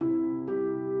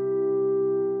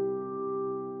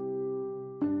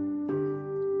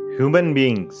Human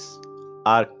beings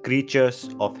are creatures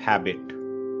of habit,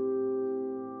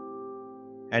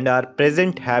 and our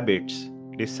present habits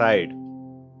decide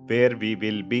where we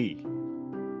will be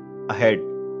ahead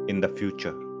in the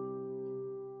future.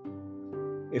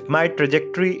 If my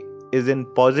trajectory is in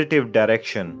positive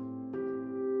direction,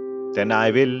 then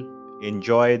I will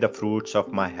enjoy the fruits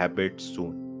of my habits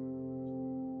soon.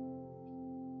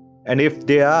 And if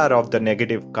they are of the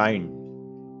negative kind,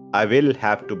 I will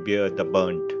have to bear the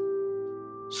burnt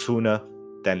sooner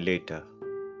than later.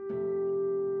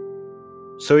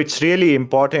 So it's really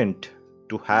important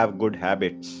to have good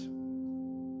habits,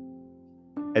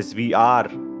 as we are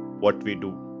what we do.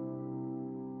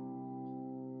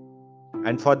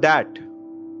 And for that,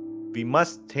 we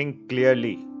must think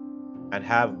clearly and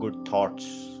have good thoughts.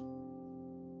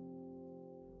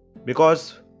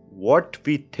 Because what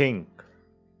we think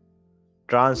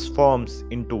transforms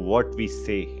into what we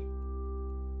say,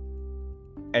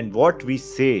 and what we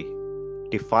say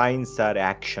defines our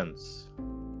actions.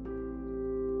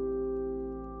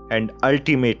 And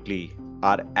ultimately,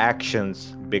 our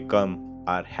actions become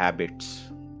our habits.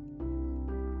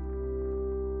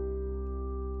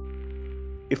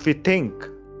 If we think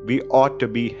we ought to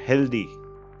be healthy,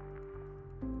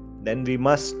 then we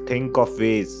must think of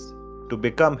ways to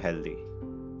become healthy.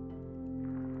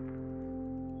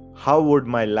 How would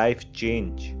my life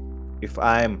change if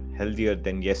I am healthier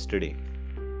than yesterday?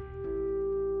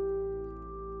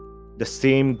 The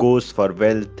same goes for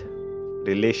wealth,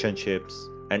 relationships,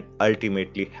 and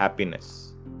ultimately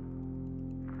happiness.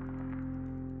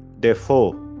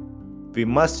 Therefore, we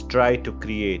must try to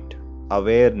create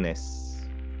awareness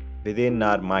within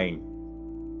our mind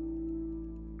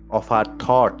of our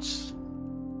thoughts,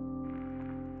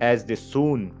 as they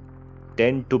soon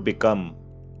tend to become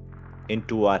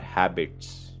into our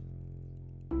habits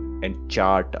and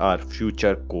chart our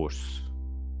future course.